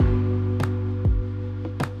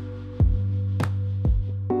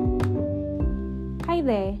Hi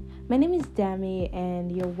there, my name is Dami,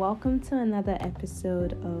 and you're welcome to another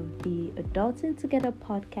episode of the Adulting Together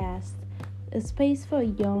podcast, a space for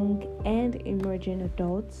young and emerging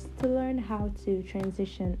adults to learn how to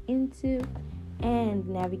transition into and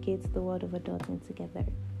navigate the world of adulting together.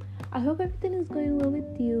 I hope everything is going well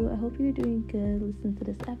with you. I hope you're doing good listening to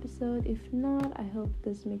this episode. If not, I hope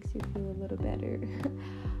this makes you feel a little better.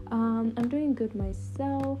 I'm doing good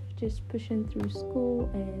myself, just pushing through school,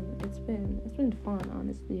 and it's been fun,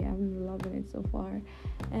 honestly. I'm loving it so far.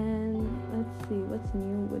 And let's see what's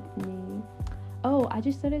new with me. Oh, I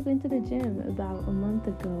just started going to the gym about a month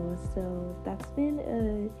ago, so that's been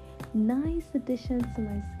a nice addition to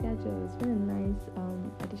my schedule. It's been a nice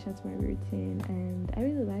addition to my routine, and I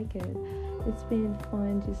really like it. It's been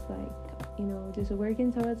fun, just just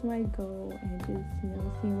working towards my goal and just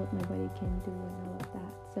seeing what my body can do and all of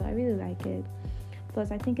that. So I really like it. Plus,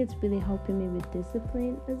 I think it's really helping me with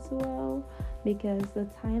discipline as well, because the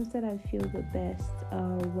times that I feel the best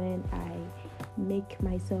are when I make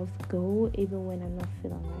myself go, even when I'm not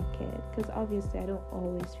feeling like it. Because obviously, I don't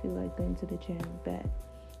always feel like going to the gym, but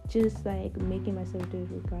just like making myself do it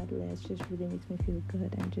regardless just really makes me feel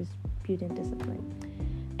good and just building discipline.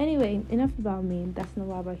 Anyway, enough about me. That's not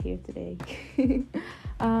why we're here today.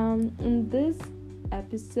 In this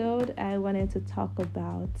episode, I wanted to talk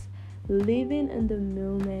about living in the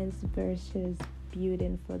moments versus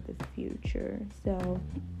building for the future. So,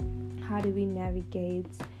 how do we navigate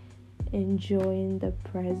enjoying the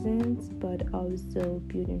present but also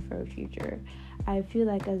building for a future? I feel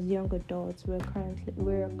like as young adults, we're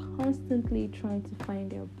constantly trying to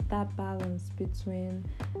find that balance between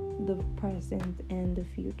the present and the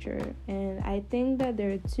future. And I think that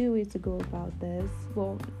there are two ways to go about this.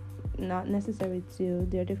 Well, not necessarily two.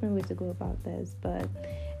 There are different ways to go about this, but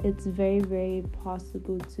it's very, very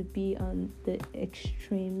possible to be on the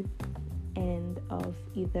extreme end of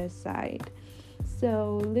either side.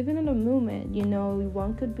 So living in the moment,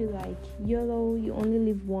 one could be like YOLO, you only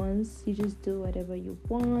live once, you just do whatever you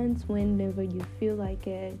want whenever you feel like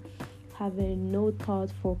it, having no thought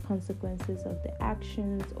for consequences of the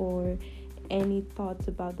actions or any thoughts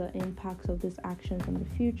about the impacts of these actions on the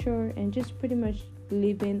future, and just pretty much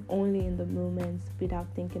living only in the moments without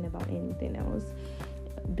thinking about anything else,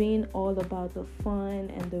 being all about the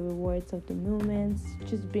fun and the rewards of the moments,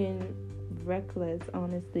 just being reckless,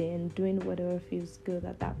 honestly, and doing whatever feels good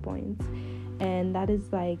at that point. And that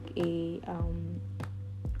is like a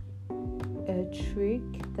trick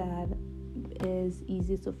that is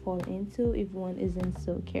easy to fall into if one isn't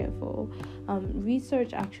so careful.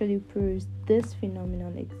 Research actually proves this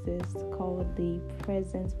phenomenon exists, called the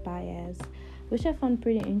presence bias, which I found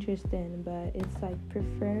pretty interesting. But it's like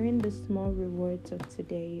preferring the small rewards of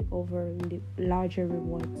today over larger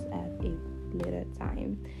rewards at a later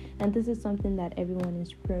time. And this is something that everyone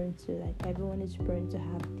is prone to. Like, everyone is prone to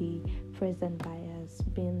have the present bias,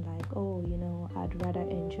 being like, oh, I'd rather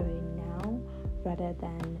enjoy now rather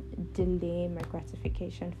than delay my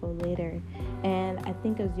gratification for later. And I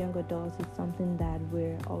think as young adults, it's something that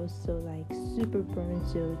we're also like super prone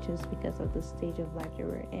to, just because of the stage of life that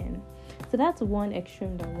we're in. So that's one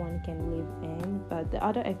extreme that one can live in. But the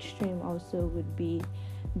other extreme also would be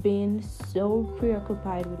being so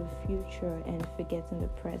preoccupied with the future and forgetting the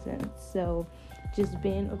present. So just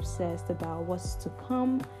being obsessed about what's to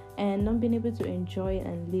come and not being able to enjoy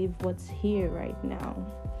and live what's here right now.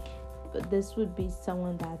 But this would be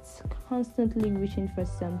someone that's constantly reaching for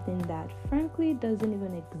something that frankly doesn't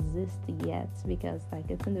even exist yet, because like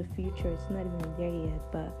it's in the future, it's not even there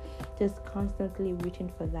yet, but just constantly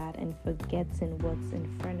reaching for that and forgetting what's in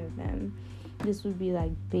front of them. This would be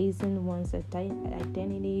like basing one's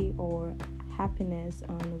identity or happiness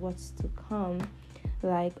on what's to come.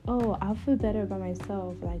 Like, oh, I'll feel better by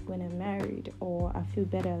myself like when I'm married, or I feel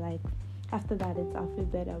better like after that, I'll feel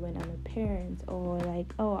better when I'm a parent, or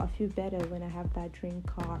like, oh, I feel better when I have that dream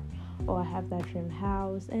car, or I have that dream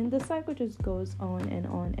house. And the cycle just goes on and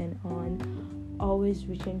on and on, always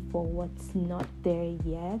reaching for what's not there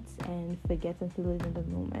yet and forgetting to live in the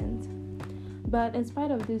moment. But in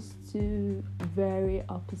spite of these two very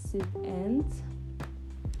opposite ends,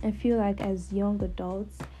 I feel like as young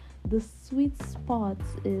adults, the sweet spot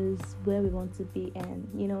is where we want to be in.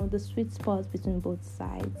 The sweet spot between both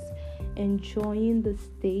sides, enjoying the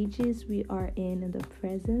stages we are in the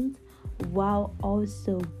present, while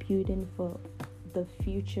also building for the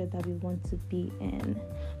future that we want to be in.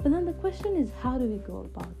 But then the question is, how do we go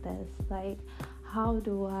about this? Like, how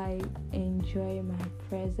do I enjoy my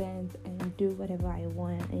present and do whatever I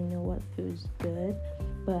want and what feels good,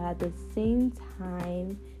 but at the same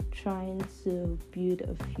time trying to build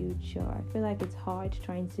a future. I feel like it's hard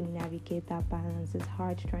trying to navigate that balance. It's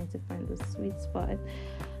hard trying to find the sweet spot.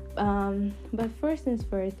 But first things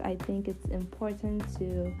first, I think it's important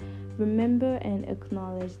to remember and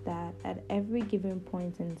acknowledge that at every given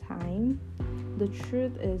point in time, the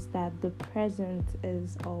truth is that the present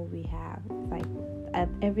is all we have. Like, at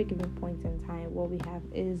every given point in time, what we have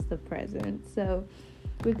is the present. So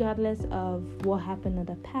regardless of what happened in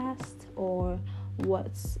the past or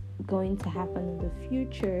what's going to happen in the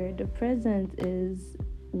future, the present is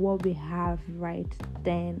what we have right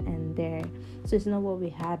then and there. So it's not what we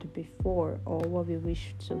had before or what we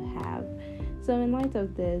wish to have. So in light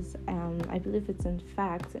of this, I believe it's in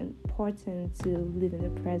fact important to live in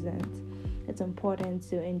the present. It's important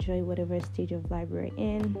to enjoy whatever stage of life we're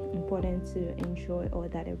in, important to enjoy all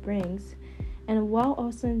that it brings. And while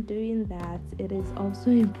also doing that, it is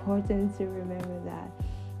also important to remember that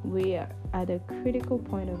we are at a critical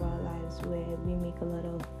point of our lives where we make a lot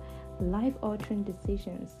of life-altering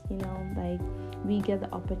decisions. Like, we get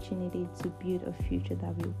the opportunity to build a future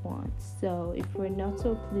that we want. So if we're not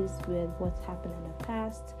so pleased with what's happened in the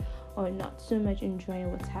past, or not so much enjoying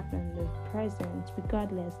what's happening in the present,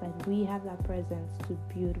 regardless, like, we have that presence to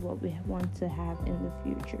build what we want to have in the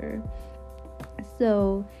future.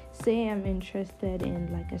 So say I'm interested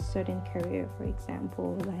in like a certain career, for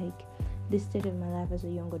example, like this stage of my life as a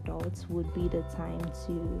young adult would be the time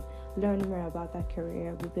to learn more about that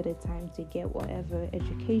career, would be the time to get whatever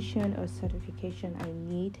education or certification I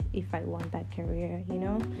need if I want that career,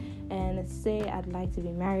 and say I'd like to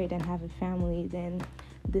be married and have a family, then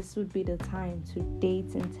this would be the time to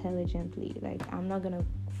date intelligently. Like, I'm not gonna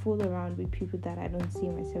fool around with people that I don't see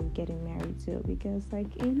myself getting married to, because like,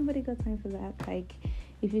 ain't nobody got time for that. Like,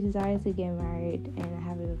 if you desire to get married and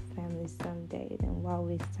have a family someday, then why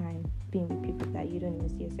waste time being with people that you don't even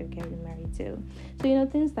see yourself getting married to? So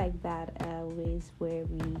things like that are ways where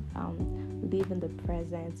we live in the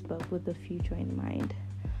present but with the future in mind.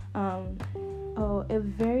 A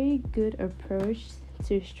very good approach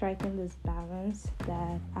to striking this balance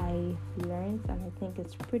that I learned, and I think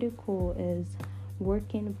it's pretty cool, is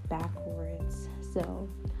working backwards. So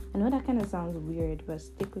I know that kind of sounds weird, but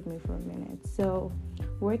stick with me for a minute. So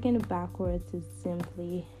working backwards is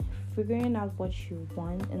simply figuring out what you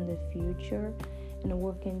want in the future and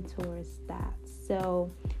working towards that.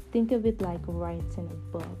 So think of it like writing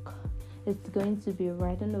a book. It's going to be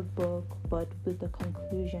writing a book, but with the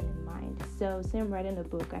conclusion in mind. So say I'm writing a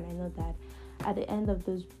book and I know that at the end of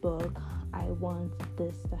this book, I want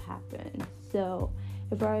this to happen. So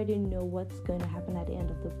if I already know what's going to happen at the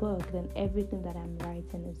end of the book, then everything that I'm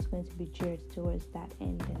writing is going to be geared towards that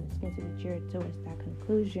end, and it's going to be geared towards that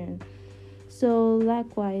conclusion. So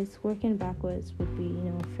likewise, working backwards would be,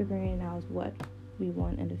 figuring out what we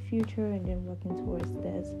want in the future and then working towards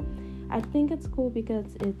this. I think it's cool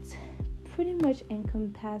because it pretty much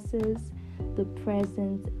encompasses the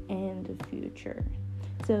present and the future.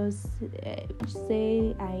 So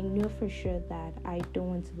say I know for sure that I don't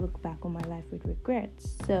want to look back on my life with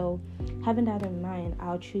regrets. So having that in mind,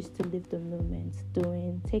 I'll choose to live the moment,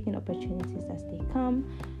 taking opportunities as they come,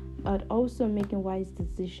 but also making wise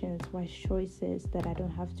decisions, wise choices that I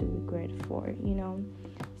don't have to regret for,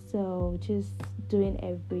 So just doing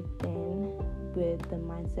everything with the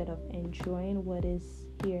mindset of enjoying what is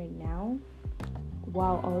here now,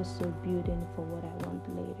 while also building for what I want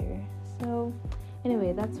later. So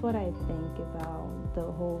anyway, that's what I think about the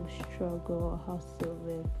whole struggle, hustle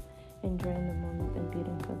with enjoying the moment and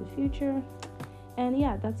building for the future. And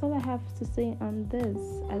yeah, that's all I have to say on this.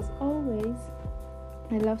 As always,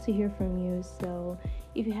 I'd love to hear from you. So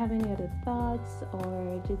if you have any other thoughts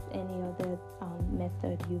or just any other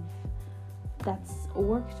method that's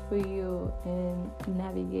worked for you in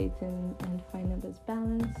navigating and finding this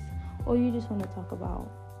balance, or you just want to talk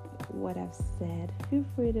about what I've said, feel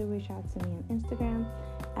free to reach out to me on Instagram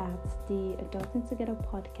at the Adulting Together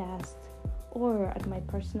podcast, or at my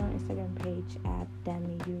personal Instagram page at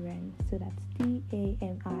DamiUren. So that's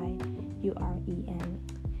DAMIUREN.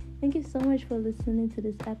 Thank you so much for listening to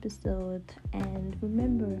this episode, and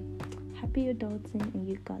remember, happy adulting and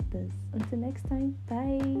you got this. Until next time,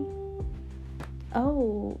 bye.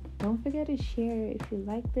 Oh, don't forget to share if you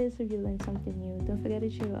like this, if you learned something new. Don't forget to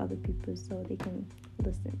share with other people so they can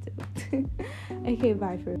listen to it. Okay,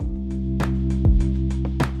 bye for